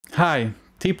Hi,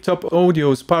 Tip-Top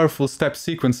Audio's powerful step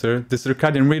sequencer, the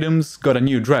Circadian Rhythms, got a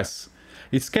new dress.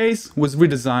 Its case was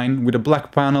redesigned with a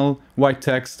black panel, white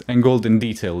text and golden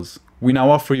details. We now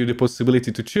offer you the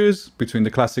possibility to choose between the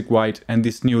classic white and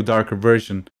this new darker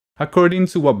version, according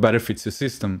to what better fits your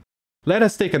system. Let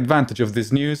us take advantage of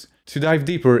this news to dive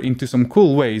deeper into some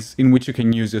cool ways in which you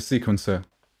can use your sequencer.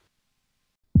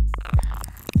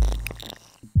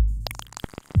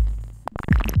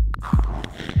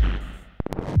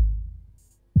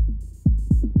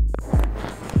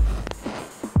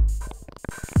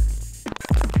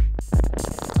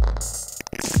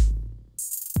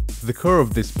 The core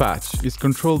of this patch is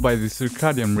controlled by the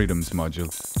Circadian Rhythms module.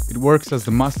 It works as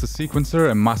the master sequencer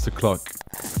and master clock.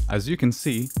 As you can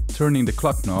see, turning the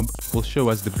clock knob will show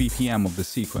us the BPM of the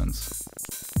sequence.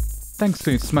 Thanks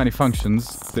to its many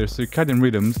functions, the Circadian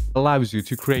Rhythms allows you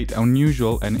to create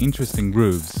unusual and interesting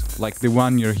grooves, like the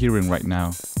one you're hearing right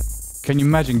now. Can you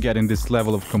imagine getting this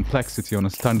level of complexity on a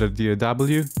standard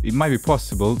DAW? It might be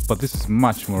possible, but this is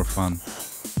much more fun.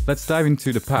 Let's dive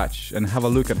into the patch and have a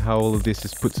look at how all of this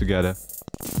is put together.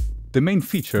 The main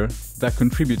feature that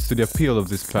contributes to the appeal of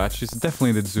this patch is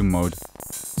definitely the zoom mode.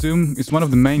 Zoom is one of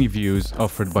the many views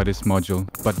offered by this module,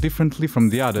 but differently from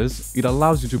the others, it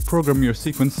allows you to program your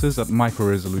sequences at micro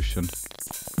resolution.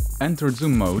 Enter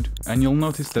zoom mode and you'll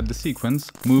notice that the sequence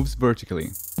moves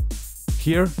vertically.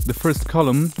 Here, the first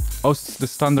column hosts the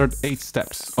standard 8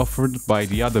 steps offered by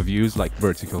the other views like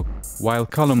vertical, while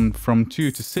column from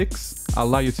 2 to 6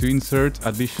 allow you to insert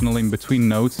additional in-between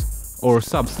notes, or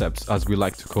sub-steps as we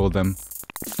like to call them.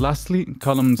 Lastly,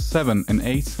 columns 7 and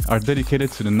 8 are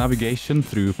dedicated to the navigation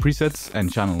through presets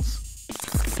and channels.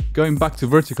 Going back to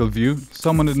vertical view,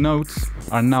 some of the notes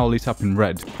are now lit up in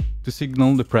red to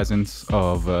signal the presence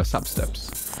of sub-steps.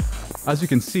 As you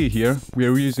can see here, we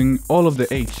are using all of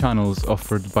the 8 channels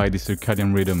offered by the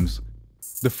Circadian Rhythms.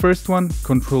 The first one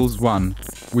controls 1,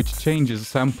 which changes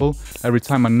sample every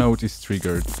time a note is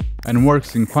triggered, and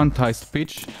works in quantized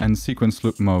pitch and sequence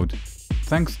loop mode.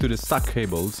 Thanks to the stack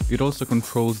cables, it also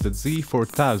controls the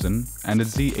Z4000 and the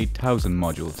Z8000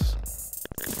 modules.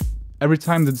 Every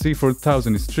time the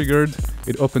Z4000 is triggered,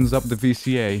 it opens up the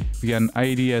VCA via an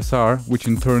ADSR, which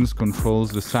in turn controls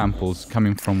the samples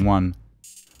coming from 1.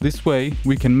 This way,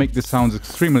 we can make the sounds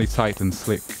extremely tight and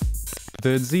slick.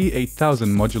 The Z8000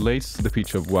 modulates the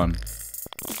pitch of 1.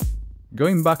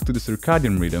 Going back to the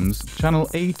Circadian Rhythms, channel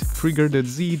 8 triggered the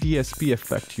ZDSP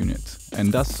effect unit,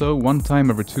 and does so one time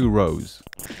every 2 rows.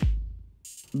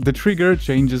 The trigger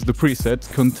changes the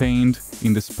preset contained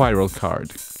in the spiral card.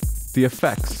 The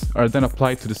effects are then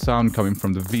applied to the sound coming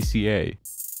from the VCA.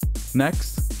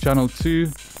 Next, channel 2,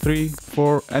 3,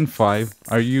 4 and 5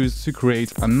 are used to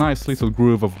create a nice little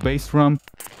groove of bass drum,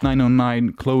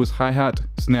 909 close hi-hat,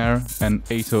 snare and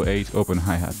 808 open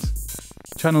hi-hat.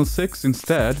 Channel 6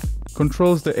 instead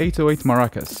controls the 808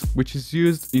 maracas, which is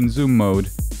used in zoom mode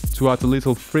to add a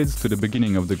little frizz to the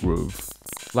beginning of the groove.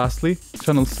 Lastly,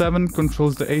 channel 7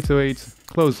 controls the 808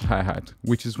 close hi-hat,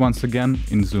 which is once again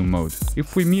in zoom mode.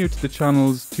 If we mute the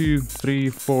channels 2, 3,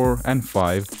 4 and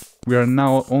 5, we are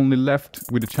now only left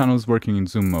with the channels working in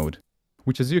zoom mode,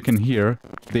 which as you can hear,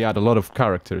 they add a lot of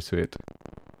character to it.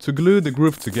 To glue the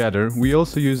groove together, we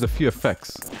also use a few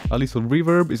effects. A little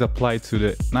reverb is applied to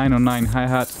the 909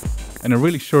 hi-hat, and a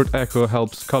really short echo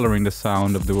helps coloring the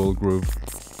sound of the whole groove.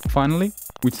 Finally,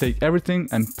 we take everything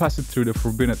and pass it through the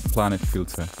Forbidden Planet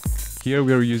filter. Here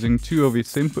we are using 2 of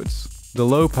its inputs. The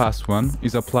low pass one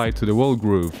is applied to the whole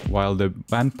groove, while the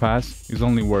band pass is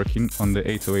only working on the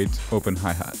 808 open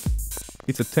hi-hat.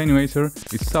 Its attenuator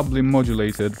is subtly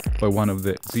modulated by one of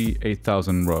the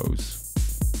Z8000 rows.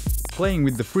 Playing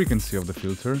with the frequency of the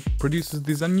filter produces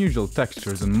these unusual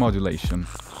textures and modulation.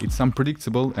 It's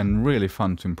unpredictable and really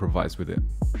fun to improvise with it.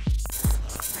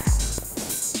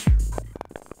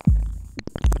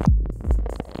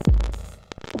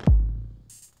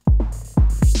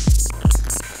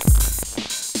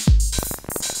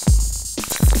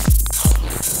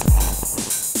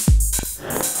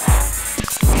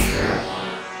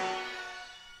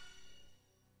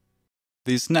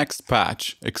 This next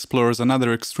patch explores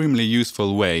another extremely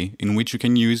useful way in which you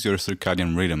can use your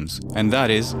Circadian Rhythms, and that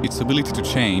is its ability to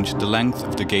change the length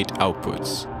of the gate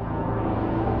outputs.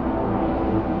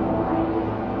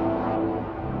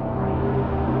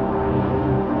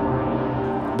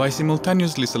 By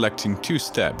simultaneously selecting 2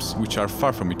 steps which are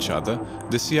far from each other,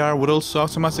 the CR would also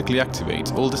automatically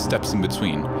activate all the steps in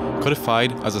between,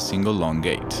 codified as a single long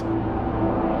gate.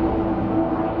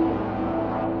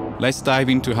 Let's dive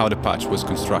into how the patch was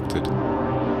constructed.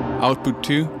 Output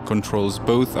 2 controls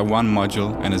both a 1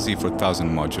 module and a Z4000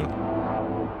 module.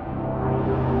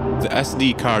 The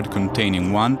SD card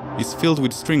containing one is filled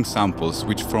with string samples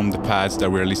which form the pads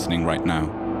that we're listening right now.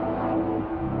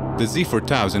 The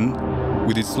Z4000,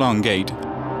 with its long gate,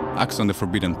 acts on the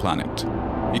Forbidden Planet.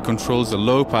 It controls a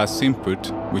low-pass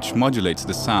input which modulates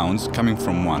the sounds coming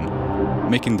from one,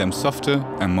 making them softer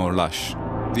and more lush.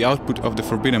 The output of the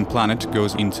Forbidden Planet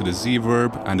goes into the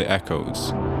Z-Verb and the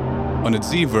echoes. On the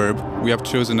Z-Verb, we have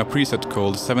chosen a preset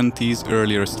called 70's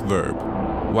Earliest Verb,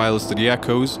 whilst the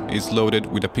echoes is loaded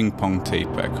with a ping-pong tape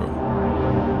echo.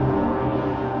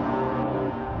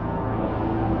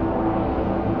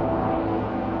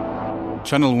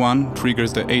 Channel 1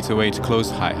 triggers the 808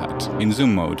 close hi-hat in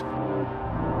zoom mode.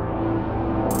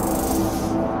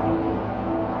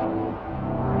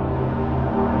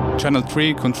 Channel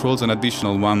 3 controls an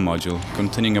additional one module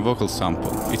containing a vocal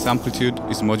sample. Its amplitude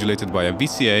is modulated by a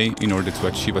VCA in order to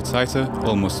achieve a tighter,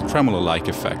 almost tremolo-like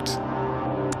effect.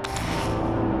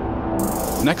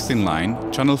 Next in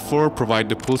line, Channel 4 provides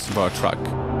the pulse of our track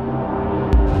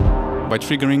by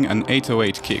triggering an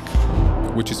 808 kick,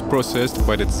 which is processed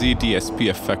by the ZDSP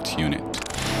effect unit.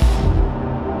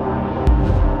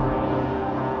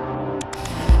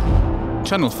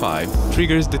 Channel 5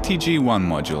 triggers the TG1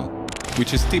 module,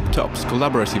 which is Tip Top's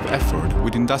collaborative effort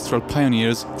with industrial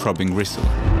pioneers Throbbing Gristle.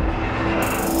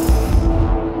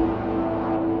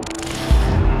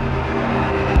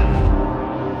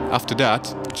 After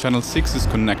that, Channel 6 is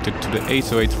connected to the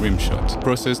 808 rimshot,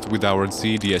 processed with our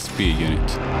ZDSP unit.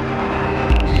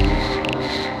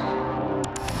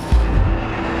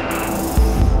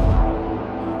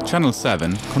 Channel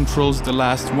 7 controls the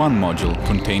last one module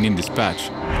contained in this patch,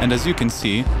 and as you can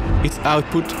see, its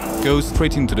output goes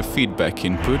straight into the feedback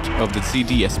input of the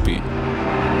ZDSP.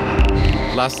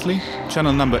 Lastly,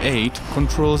 channel number 8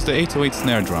 controls the 808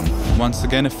 snare drum, once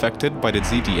again affected by the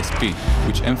ZDSP,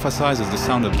 which emphasizes the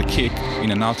sound of the kick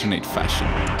in an alternate fashion.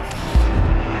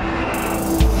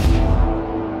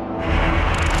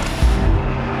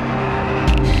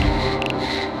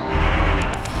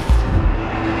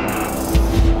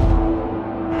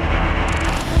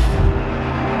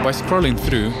 By scrolling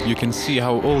through, you can see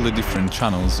how all the different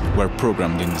channels were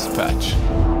programmed in this patch.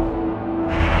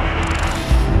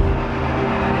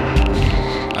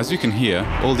 As you can hear,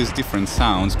 all these different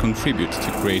sounds contribute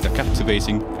to create a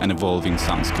captivating and evolving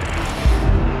soundscape.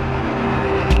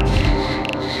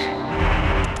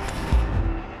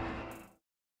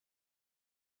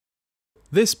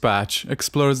 This patch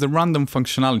explores the random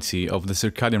functionality of the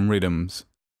Circadian Rhythms,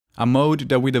 a mode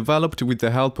that we developed with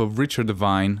the help of Richard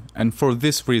Devin, and for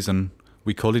this reason,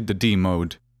 we call it the D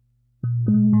mode.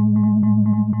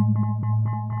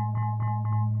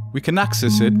 We can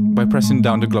access it by pressing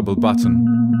down the global button.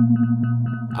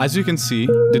 As you can see,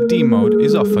 the D mode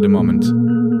is off at the moment,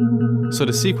 so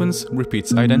the sequence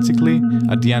repeats identically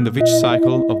at the end of each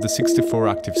cycle of the 64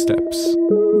 active steps.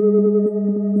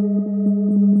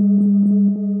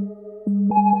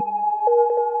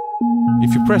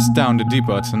 If you press down the D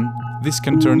button, this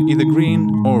can turn either green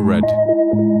or red.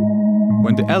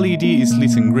 When the LED is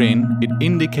lit in green, it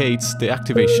indicates the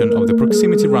activation of the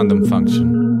proximity random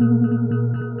function.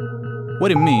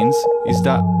 What it means is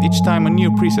that each time a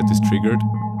new preset is triggered,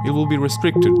 it will be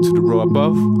restricted to the row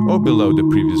above or below the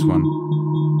previous one.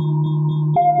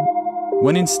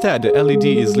 When instead the LED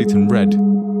is lit in red,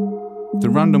 the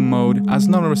random mode has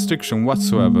no restriction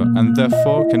whatsoever and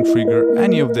therefore can trigger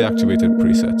any of the activated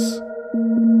presets.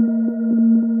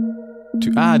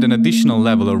 To add an additional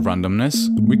level of randomness,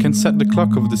 we can set the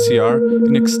clock of the CR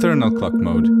in external clock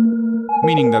mode,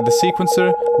 meaning that the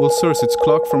sequencer will source its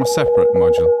clock from a separate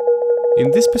module. In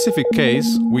this specific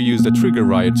case, we use the trigger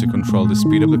riot to control the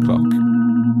speed of the clock.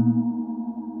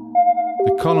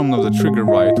 The column of the trigger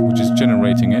riot, which is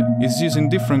generating it, is using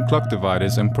different clock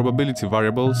dividers and probability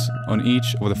variables on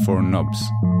each of the 4 knobs.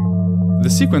 The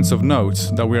sequence of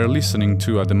notes that we are listening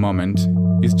to at the moment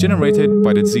is generated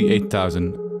by the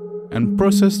Z8000 and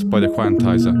processed by the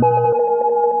quantizer.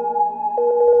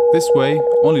 This way,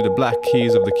 only the black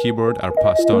keys of the keyboard are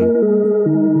passed on.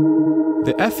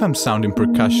 The FM sounding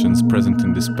percussions present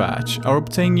in this patch are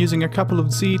obtained using a couple of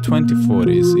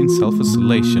Z2040s in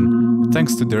self-oscillation,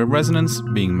 thanks to their resonance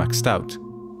being maxed out.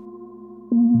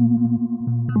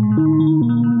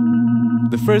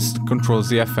 The first controls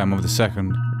the FM of the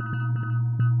second.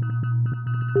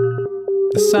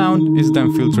 The sound is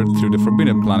then filtered through the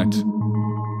Forbidden Planet,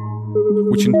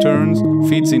 which in turn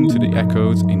feeds into the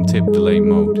echoes in tape delay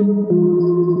mode.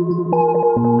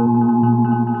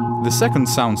 The second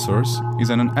sound source is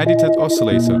an unedited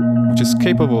oscillator, which is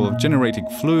capable of generating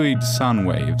fluid sound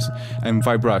waves and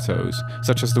vibratos,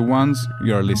 such as the ones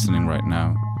you are listening right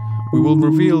now. We will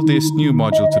reveal this new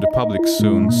module to the public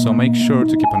soon, so make sure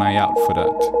to keep an eye out for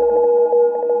that.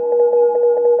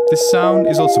 This sound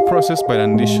is also processed by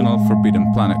an additional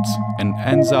forbidden planet and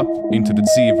ends up into the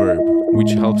Z verb,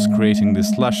 which helps creating this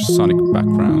lush sonic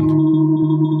background.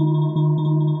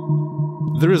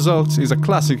 The result is a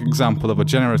classic example of a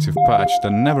generative patch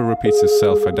that never repeats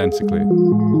itself identically.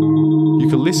 You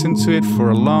can listen to it for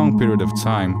a long period of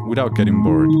time without getting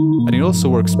bored, and it also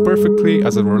works perfectly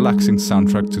as a relaxing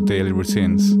soundtrack to daily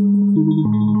routines.